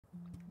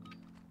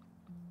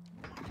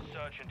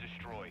search and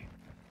destroy.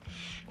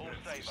 All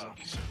saber.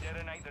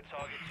 Detonate the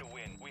target to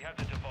win. We have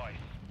the device.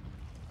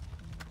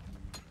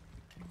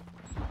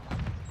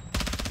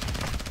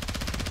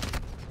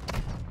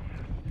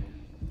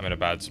 I'm in a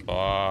bad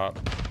spot.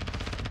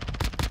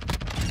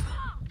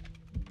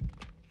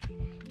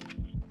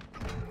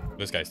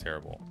 This guy's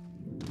terrible.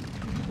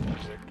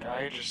 There's a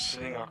guy just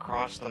sitting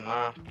across the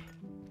map.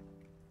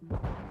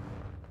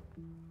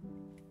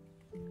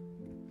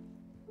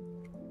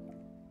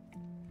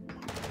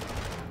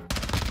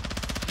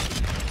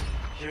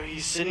 Yo,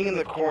 he's sitting in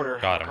the corner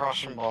Got him. across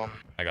from bomb.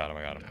 I got him.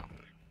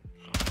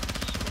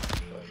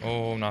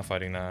 Oh, I'm not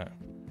fighting that.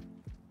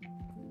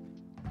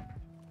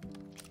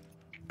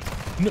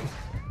 No.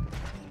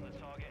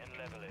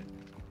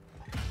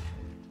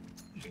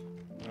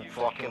 I'm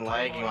fucking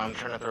lagging while I'm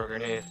trying to throw a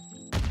grenade.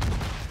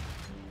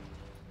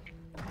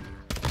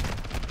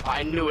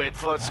 I knew it.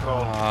 Let's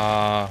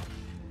go.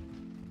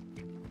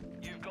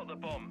 You've got the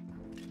bomb.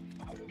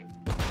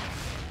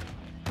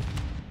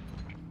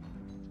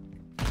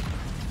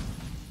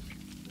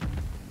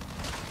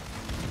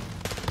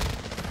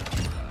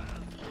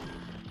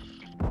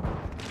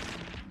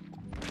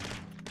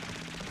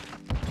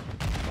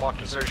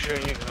 Fucking start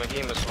shooting you because my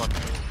game is fucking. I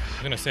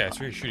was gonna say, I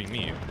swear you're shooting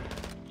me.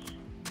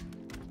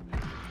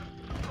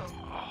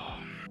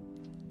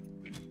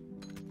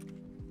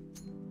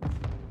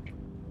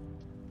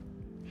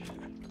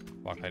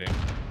 Fuck, I didn't.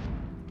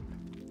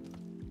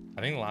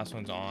 I think the last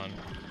one's on.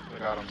 I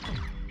got him.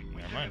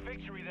 Never mind.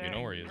 You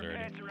know where he is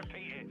already.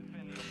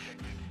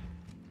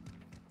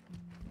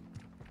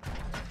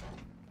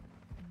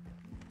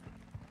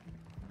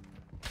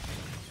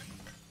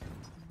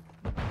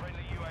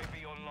 Friendly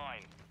UAV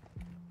online.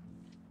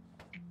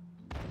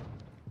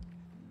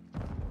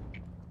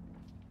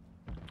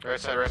 Right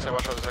side, watch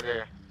out, there's a guy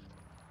here.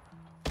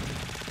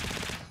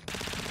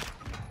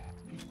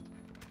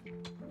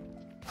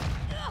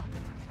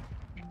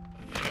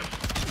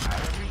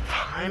 Every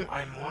time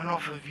I'm one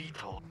off a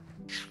VTOL,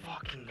 he's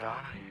fucking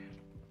dying.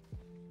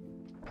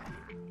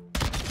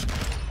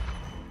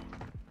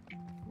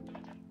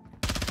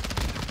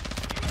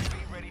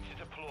 UAV ready to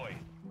deploy.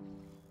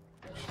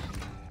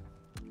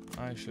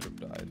 I should have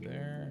died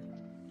there.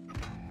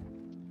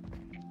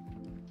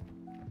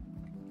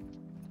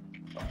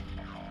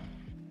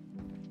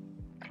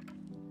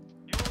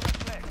 You're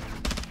what's left.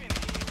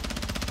 Finish it.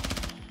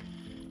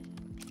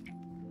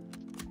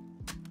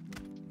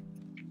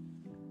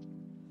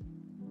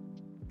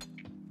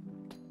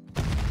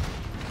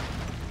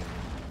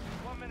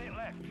 One minute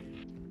left.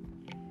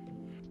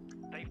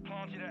 They've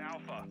planted at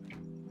Alpha.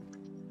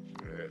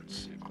 Let's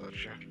see,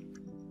 clutch here.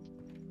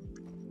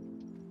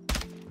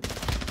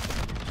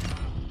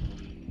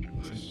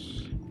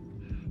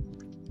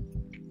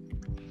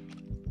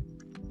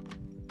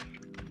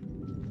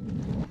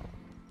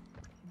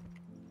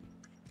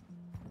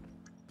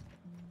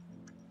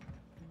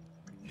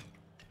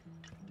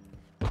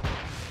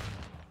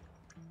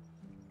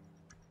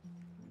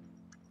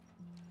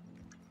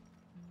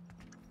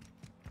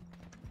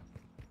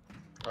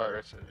 Alright,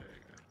 right side, there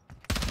you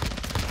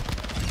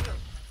go.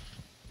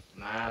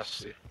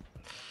 Nasty.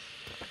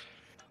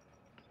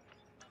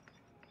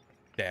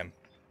 Damn.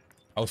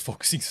 I was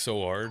focusing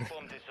so hard.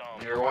 Bomb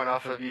disarmed. You're one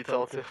off of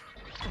VTOL too.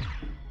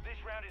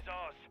 This round is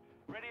ours.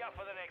 Ready up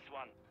for the next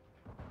one.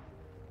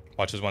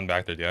 Watch this one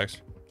back there,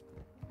 DX.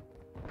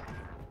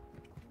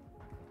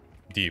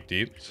 Deep.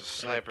 It's a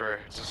sniper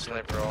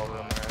all of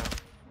them there.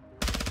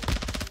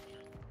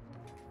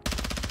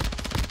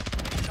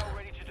 All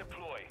ready to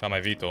deploy. Got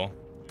my VTOL.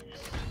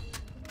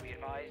 We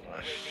advise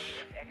UAV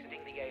is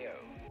exiting the AO.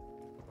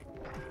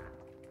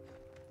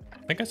 I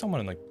think I saw one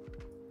in like.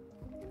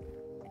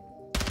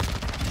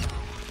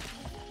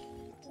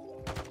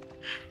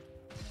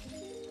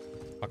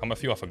 Fuck, I'm a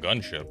few off a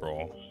gunship,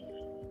 bro.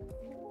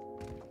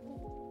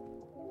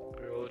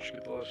 Okay, well, let's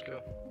get the last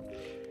kill.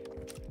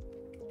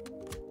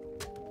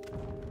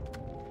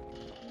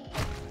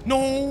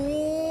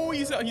 No,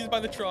 he's by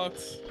the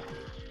trucks.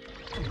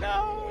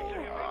 No.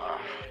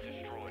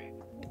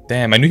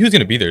 Damn, I knew he was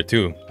gonna be there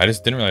too. I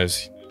just didn't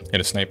realize he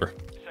had a sniper.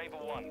 Saber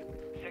 1.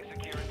 Set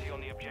security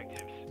on the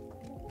objectives.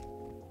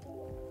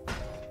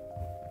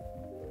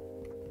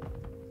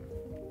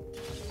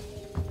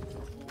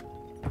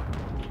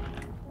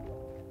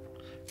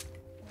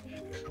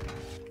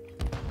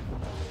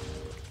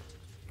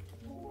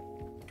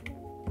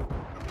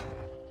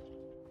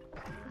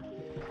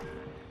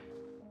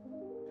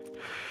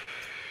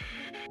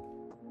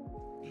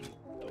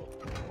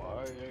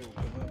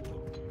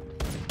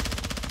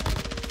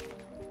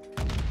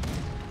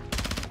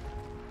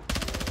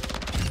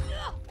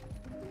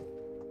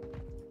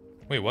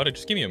 Wait, what? It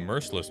just gave me a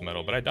merciless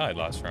medal, but I died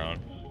last round.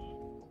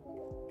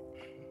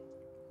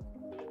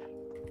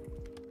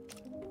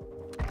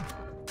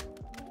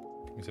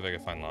 Let me see if I can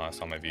find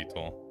last on my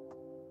VTOL.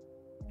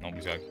 Nope,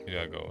 he's got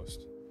a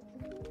ghost.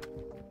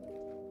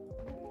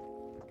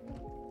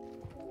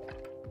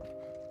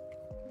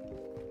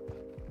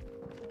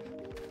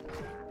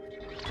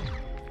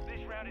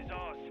 This round is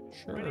ours.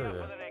 Sure. Ready up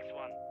for the next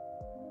one.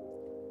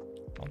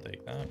 I'll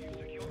take that.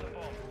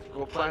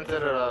 Go plant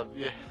it up.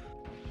 Yeah.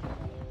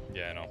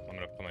 Yeah, no. I'm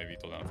gonna put my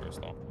VTOL down first,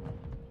 though.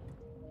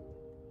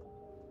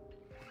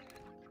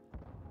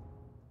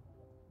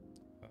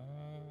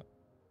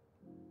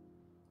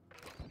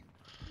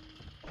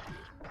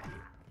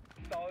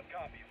 Solid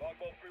copy.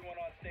 Longbow 3-1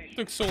 on station.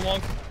 Took so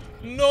long.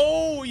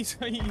 No, he's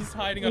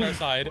hiding on our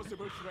side.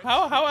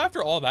 How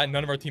after all that,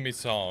 none of our teammates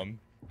saw him?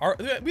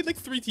 We had like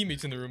 3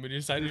 teammates in the room, and he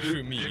decided to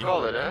shoot me. Did you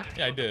call it, eh?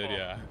 Yeah, I did.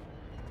 Yeah.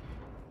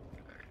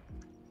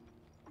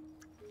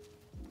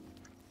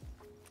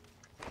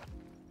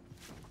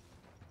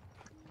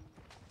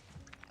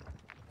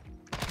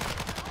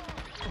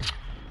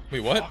 Wait,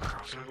 what? Fuck,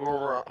 I was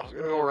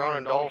gonna go around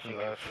and dolphin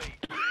that.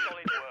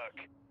 Solid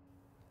work.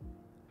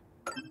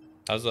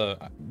 How's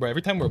bro,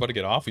 every time we're about to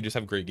get off, we just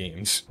have great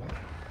games.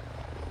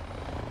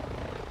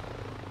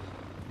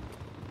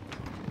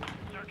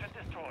 Search and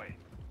destroy.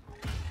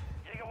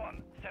 Jaeger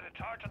 1, set a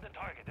charge on the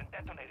target and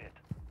detonate it.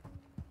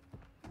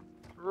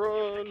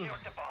 Run. Secure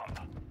the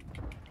bomb.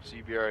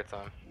 CBR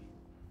time.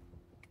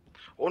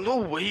 Oh, no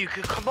way, you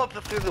could come up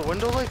through the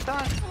window like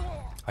that?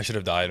 I should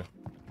have died.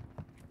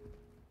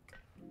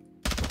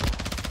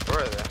 Where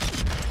are they?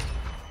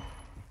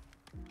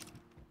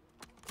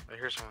 I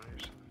hear someone.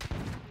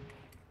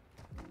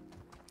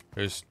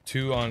 There's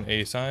 2 on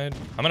A side.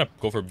 I'm gonna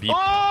go for B.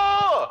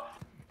 Oh!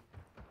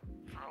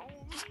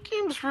 This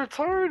game's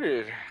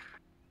retarded.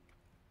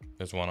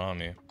 There's 1 on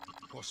me.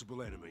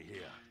 Possible enemy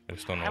here. I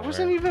just don't know I where.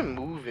 wasn't even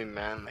moving,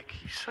 man. Like,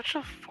 he's such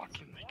a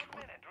fucking... 1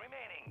 minute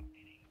remaining.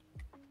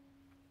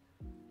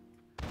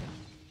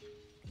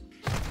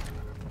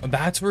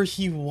 That's where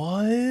he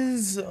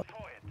was? Destroy it.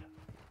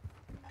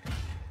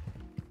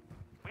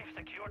 We've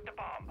secured the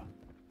bomb.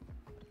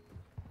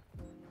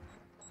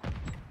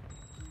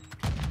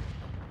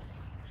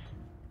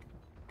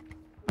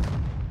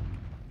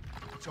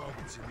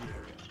 Targets in the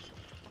area.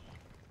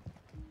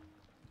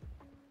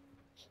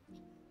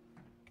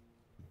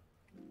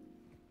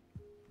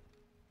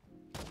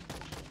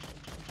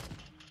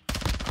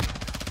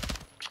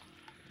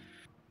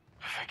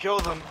 If I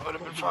killed him, I would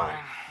have been fine.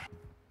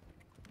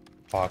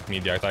 Fuck me,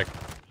 Jack.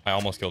 I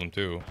almost killed him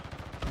too.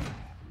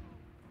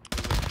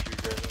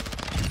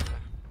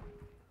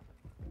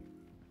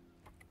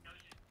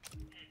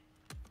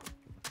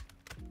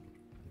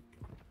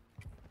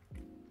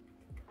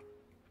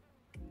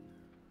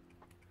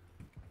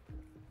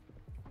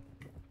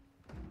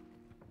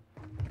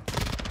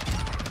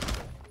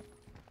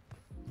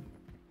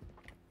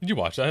 Did you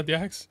watch that,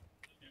 Jax?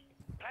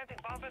 Planting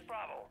bomb at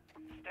Bravo.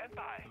 Stand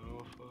by.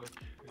 Oh, fuck.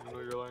 You know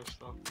your line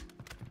stop.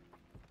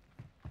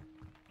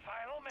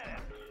 Final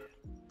minute.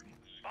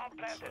 Bomb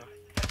planted.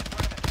 Set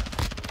perimeter.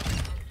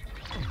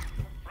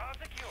 Round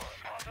secure.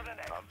 On to the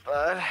next. Not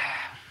bad.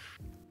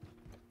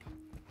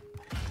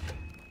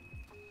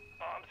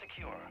 Bomb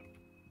secure.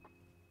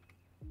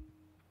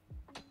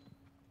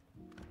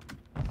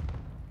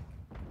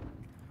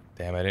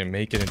 Damn, I didn't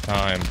make it in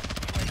time.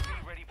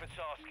 UAV ready for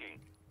tasking.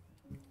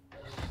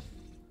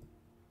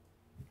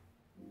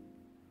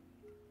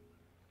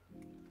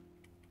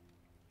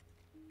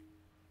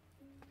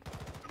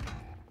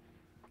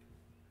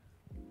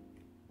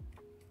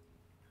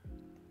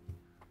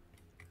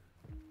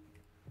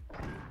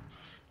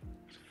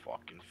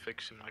 Fucking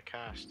fixing my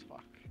cast,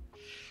 fuck.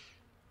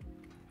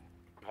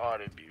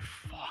 Gotta be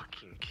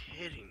fucking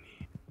kidding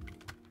me.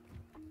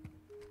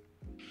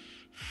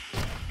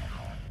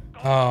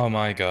 Oh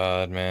my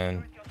god,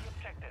 man. Secure the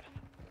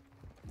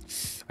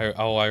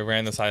objectives. I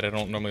ran the side I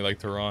don't normally like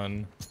to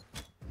run.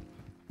 Yeah,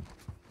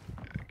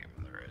 give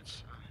me the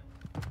reds.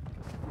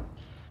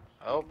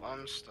 Oh,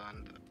 I'm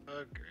stunned.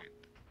 Oh, great.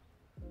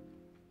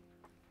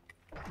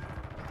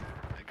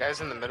 The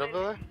guy's in the middle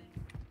building?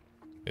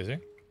 Is he?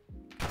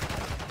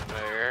 No, I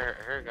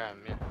heard a guy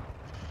on me.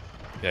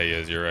 Yeah, he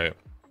is. You're right.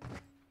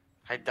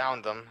 I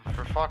downed him,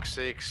 for fuck's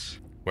sakes.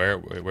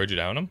 Where'd you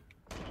down him?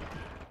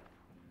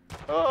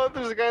 Oh,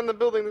 there's a guy in the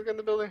building,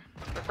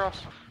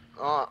 Across.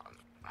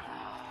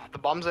 The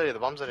bomb's area,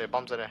 bomb's area.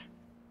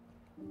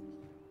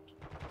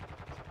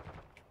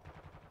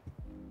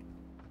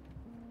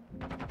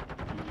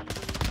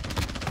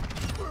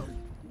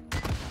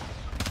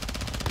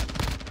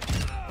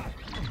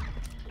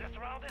 This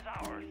round is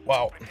ours.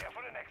 Wow. Prepare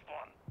for the next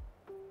one.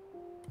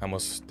 I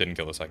almost didn't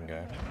kill the second guy.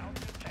 Round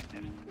the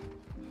objectives.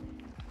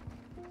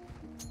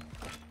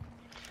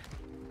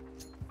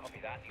 Copy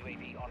that.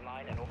 UAV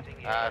online and orbiting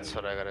the area. That's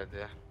what I gotta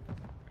do.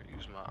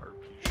 Use my RPG.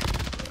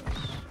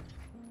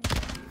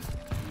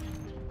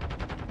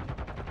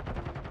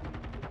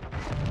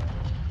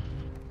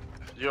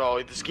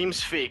 Yo, this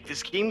game's fake.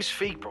 This game's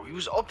fake, bro. He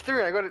was up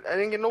there and I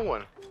didn't get no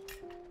one.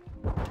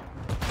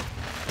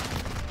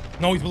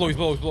 No, he's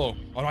below.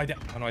 Oh no, I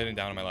didn't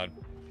down him, my lad.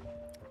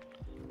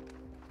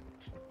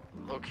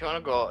 Look, you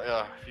wanna go?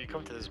 Yeah, if you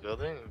come to this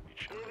building, it'd be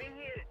chill.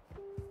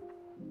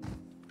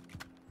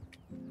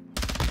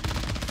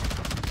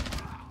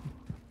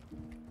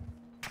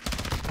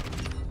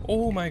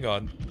 Oh my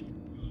god.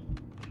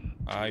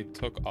 I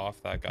took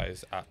off that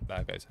guy's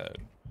head.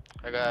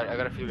 I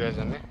got a few guys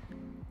on me.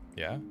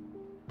 Yeah?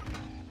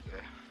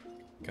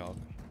 Yeah. Calc.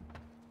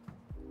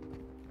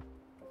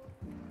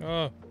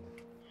 Oh.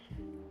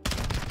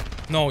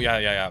 No,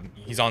 yeah.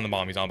 He's on the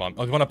bomb. He's on the bomb.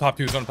 Oh, he's one up top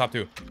two. He's one up top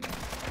two.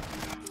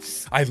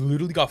 I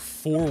literally got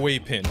four-way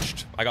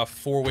pinched. I got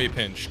four-way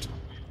pinched.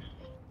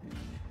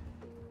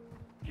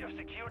 You have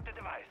secured the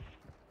device.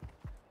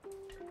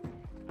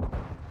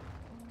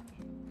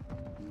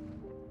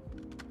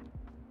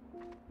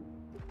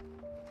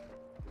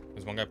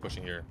 There's one guy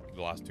pushing here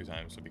the last 2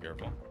 times, so be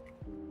careful.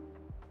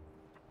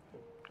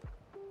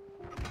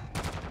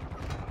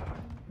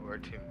 Our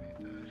teammate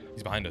died.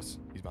 He's behind us.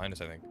 He's behind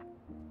us, I think.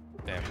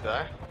 Damn. Did you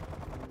die?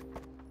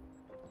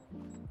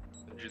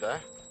 Did you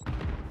die?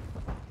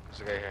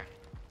 There's a guy here.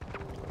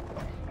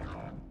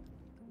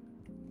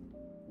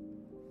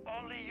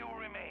 Only you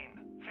remain.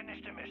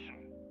 Finish the mission.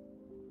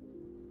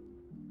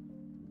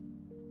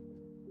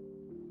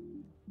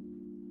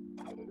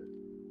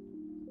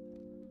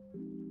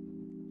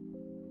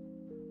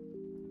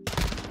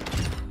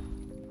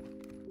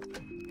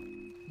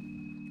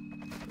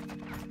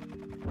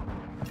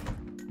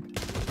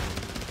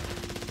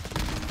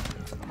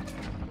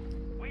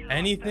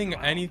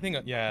 Anything,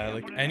 yeah,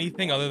 like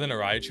anything other than a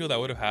riot shield, I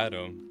would have had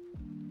him.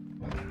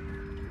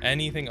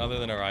 Anything other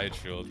than a riot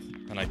shield,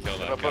 and I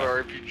killed I that put guy.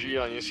 an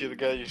RPG on. You see the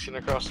guy you seen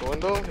across the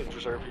window? He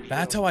just RPG.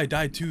 That's how I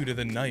died too, to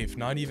the knife,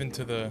 not even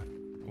to the...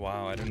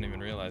 Wow, I didn't even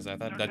realize that. I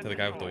thought I died to the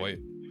guy with the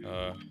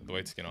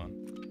white skin on.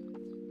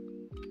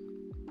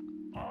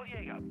 All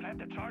Jaeger, plant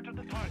the charge on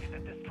the target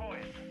and destroy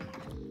it.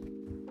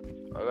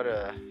 I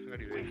gotta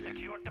We've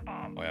secured the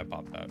bomb. Oh yeah,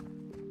 pop that.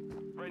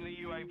 Friendly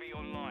UAV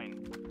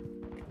online.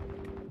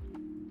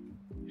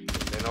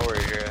 They know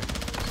where you're at.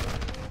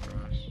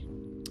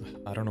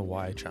 I don't know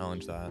why I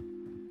challenged that.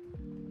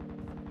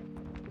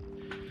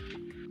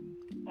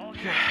 All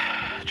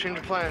Yeah, change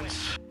of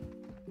plans.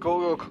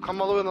 Go,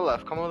 come all the way on the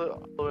left. Come all the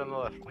way on the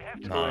left. We have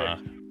to Nah,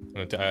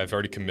 I've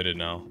already committed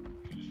now.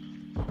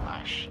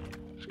 Ah, shit.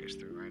 This guy's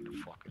threw random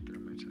fucking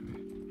thermites at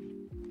me.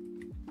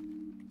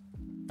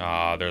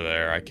 Ah, they're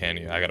there. I can't.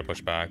 I gotta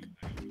push back.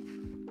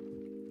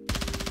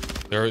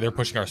 They're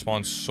pushing our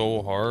spawn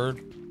so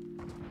hard.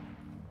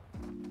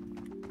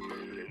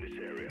 in this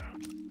area.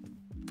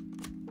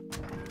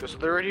 So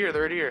they're right here.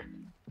 They're right here.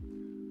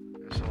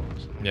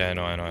 Yeah, I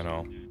know. I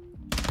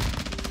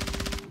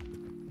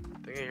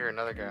think I hear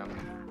another guy on me.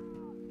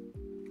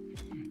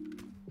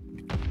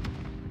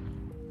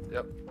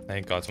 Yep.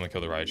 Thank God someone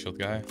killed the riot shield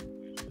guy.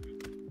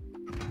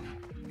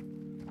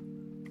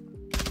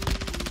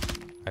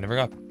 I never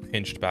got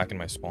pinched back in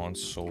my spawn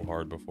so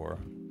hard before.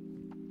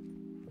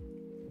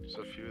 There's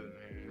a few of them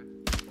here.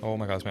 Oh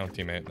my God, it's my own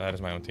teammate. That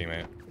is my own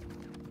teammate.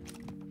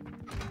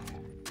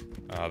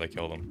 Ah, they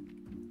killed him.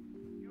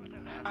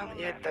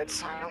 Yeah, that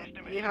silence.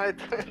 Yeah,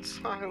 that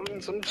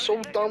silence. I'm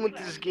so done with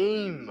this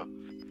game.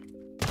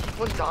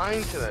 I'm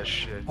dying to that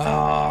shit.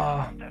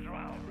 Ah. That's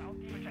round.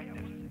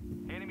 Objectives.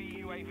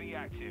 Enemy UAV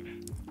active.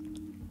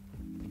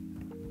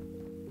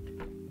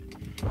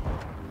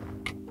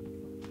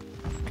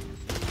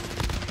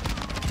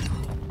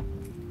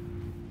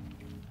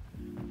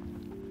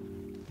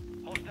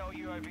 Hostile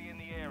UAV in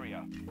the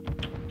area. I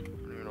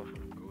don't even know if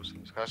it goes in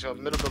this guy's got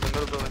middle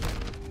building.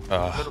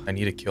 I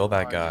need to kill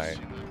that guy.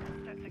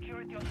 Set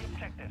security on the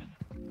objectives.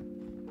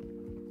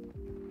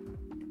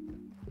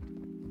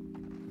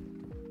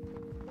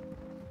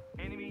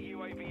 Enemy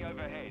UAV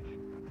overhead.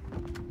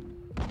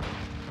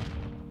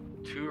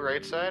 2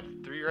 right side,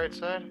 3 right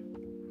side,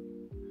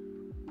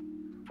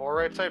 4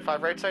 right side,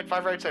 5 right side,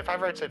 5 right side,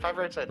 5 right side, 5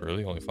 right side.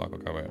 Really? Holy fuck.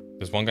 Okay, wait.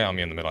 There's one guy on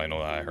me in the middle. I know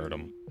that. I heard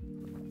him.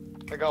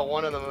 I got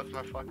one of them with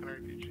my fucking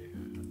RPG.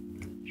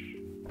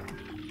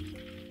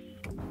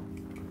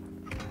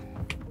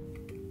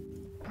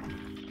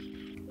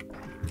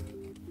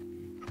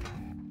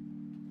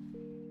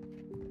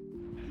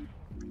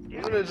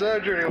 I was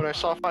exaggerating when I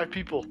saw 5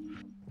 people.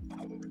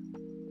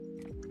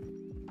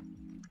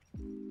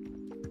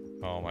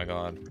 Oh my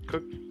God.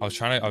 Cook I was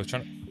trying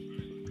to.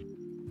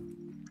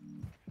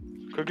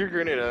 your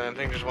grenade, and I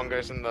think there's one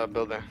guy's in the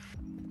building.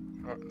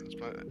 Oh, that's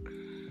my...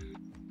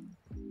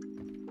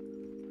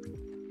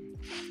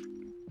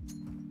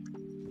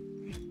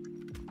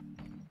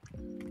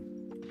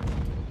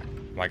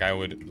 Like, I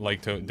would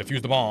like to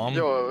defuse the bomb.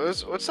 Yo,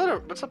 what's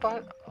that? What's up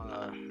behind?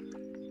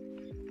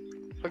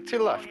 Look to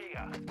your left.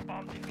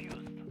 Bomb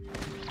defused.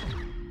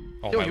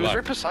 Oh, Yo, my he was left.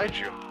 right beside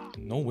you.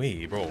 No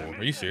way, bro.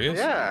 Are you serious?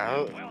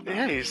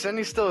 Yeah, he's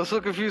still so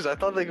confused. I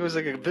thought like it was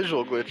like a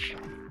visual glitch.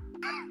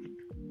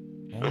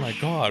 Oh my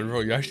God, bro.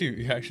 You're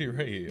actually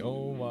right.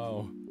 Oh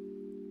wow.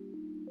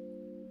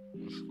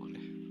 That's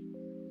funny.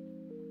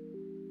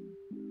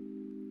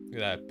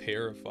 Look at that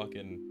pair of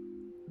fucking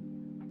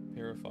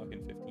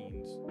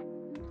 15s.